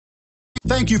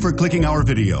Thank you for clicking our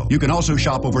video. You can also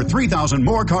shop over 3,000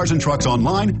 more cars and trucks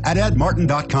online at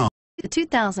edmartin.com. The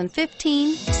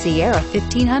 2015 Sierra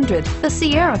 1500. The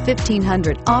Sierra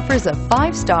 1500 offers a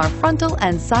 5-star frontal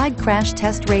and side crash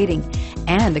test rating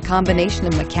and a combination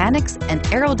of mechanics and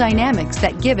aerodynamics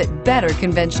that give it better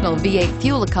conventional V8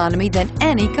 fuel economy than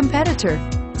any competitor.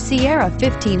 Sierra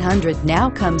 1500 now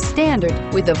comes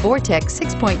standard with a Vortex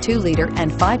 6.2-liter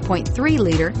and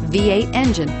 5.3-liter V8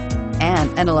 engine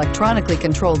and an electronically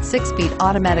controlled 6-speed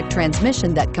automatic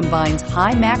transmission that combines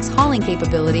high max hauling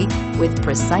capability with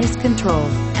precise control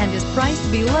and is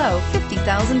priced below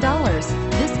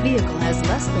 $50,000. This vehicle has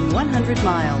less than 100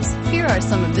 miles. Here are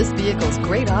some of this vehicle's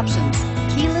great options: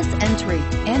 keyless entry,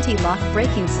 anti-lock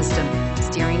braking system,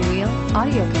 steering wheel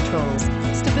audio controls,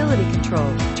 stability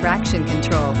control, traction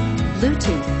control,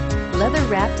 Bluetooth,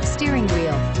 leather-wrapped steering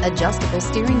wheel, adjustable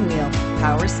steering wheel,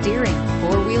 power steering,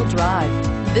 4-wheel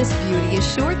drive. This beauty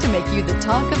is sure to make you the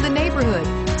talk of the neighborhood.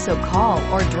 So call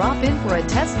or drop in for a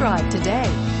test drive today.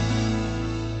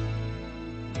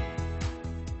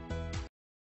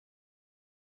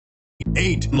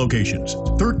 Eight locations,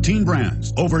 13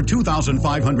 brands, over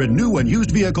 2,500 new and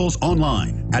used vehicles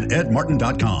online at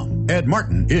edmartin.com. Ed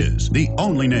Martin is the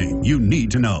only name you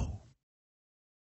need to know.